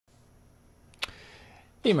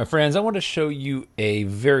Hey my friends, I want to show you a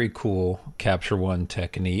very cool Capture One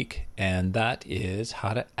technique, and that is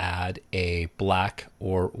how to add a black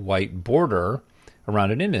or white border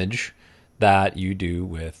around an image that you do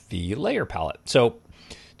with the layer palette. So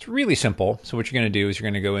it's really simple. So what you're going to do is you're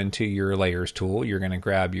going to go into your layers tool, you're going to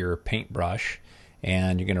grab your paintbrush,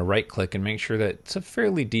 and you're going to right click and make sure that it's a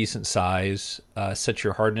fairly decent size. Set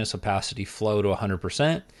your hardness, opacity, flow to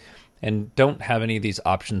 100%. And don't have any of these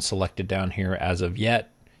options selected down here as of yet.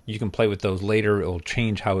 You can play with those later. It will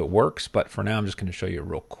change how it works, but for now I'm just going to show you a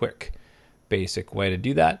real quick basic way to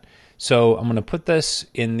do that. So I'm going to put this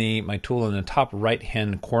in my tool in the top right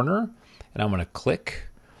hand corner, and I'm going to click.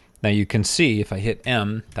 Now you can see if I hit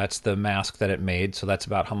M, that's the mask that it made, so that's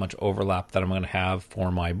about how much overlap that I'm going to have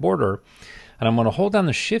for my border. And I'm going to hold down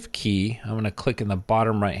the Shift key. I'm going to click in the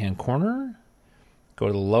bottom right hand corner, go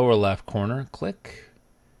to the lower left corner, click,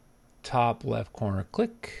 top left corner,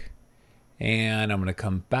 click, and I'm going to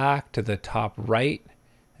come back to the top right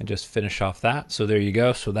and just finish off that. So there you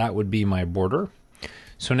go. So that would be my border.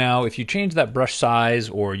 So now if you change that brush size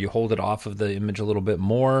or you hold it off of the image a little bit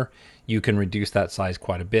more, you can reduce that size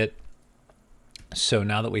quite a bit. So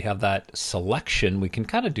now that we have that selection, we can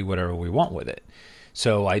kind of do whatever we want with it.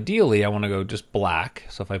 So ideally I want to go just black.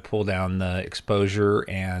 So if I pull down the exposure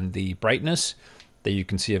and the brightness, that you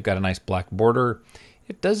can see I've got a nice black border.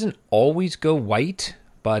 It doesn't always go white,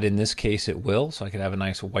 but in this case it will, so I could have a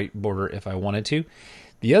nice white border if I wanted to.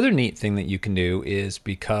 The other neat thing that you can do is,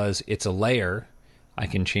 because it's a layer, I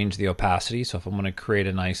can change the opacity. So if I want to create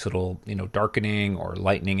a nice little, darkening or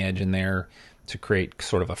lightening edge in there to create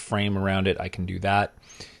sort of a frame around it, I can do that.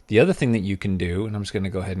 The other thing that you can do, and I'm just going to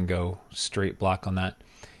go ahead and go straight black on that,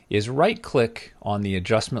 is right click on the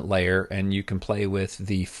adjustment layer and you can play with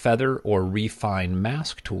the feather or refine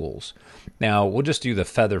mask tools. Now we'll just do the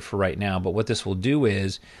feather for right now, but what this will do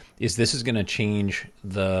is this is going to change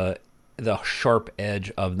the sharp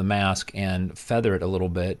edge of the mask and feather it a little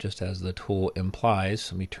bit, just as the tool implies.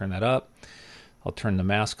 So let me turn that up. I'll turn the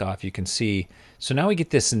mask off. You can see. So now we get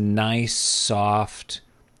this nice soft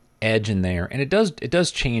edge in there, and it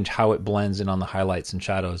does change how it blends in on the highlights and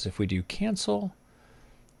shadows. If we do cancel,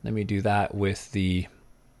 let me do that with the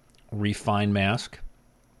refine mask.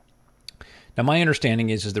 Now my understanding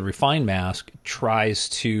is the refine mask tries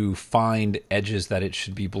to find edges that it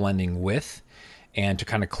should be blending with and to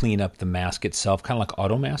kind of clean up the mask itself, kind of like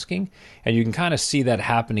auto masking. And you can kind of see that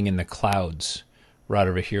happening in the clouds right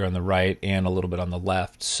over here on the right and a little bit on the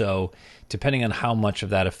left. So depending on how much of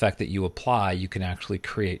that effect that you apply, you can actually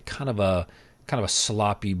create kind of a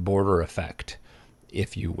sloppy border effect,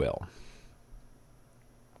 if you will.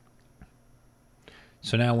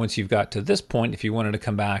 So now once you've got to this point, if you wanted to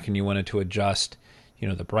come back and you wanted to adjust,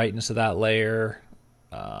 the brightness of that layer,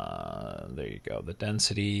 there you go, the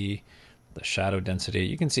density, the shadow density,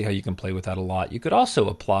 you can see how you can play with that a lot. You could also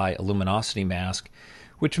apply a luminosity mask,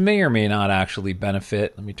 which may or may not actually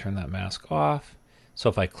benefit. Let me turn that mask off. So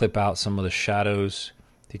if I clip out some of the shadows,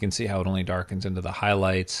 you can see how it only darkens into the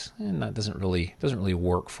highlights, and that doesn't really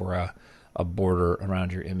work for a border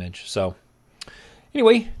around your image. So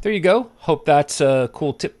anyway, there you go. Hope that's a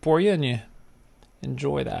cool tip for you and you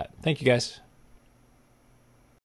enjoy that. Thank you guys.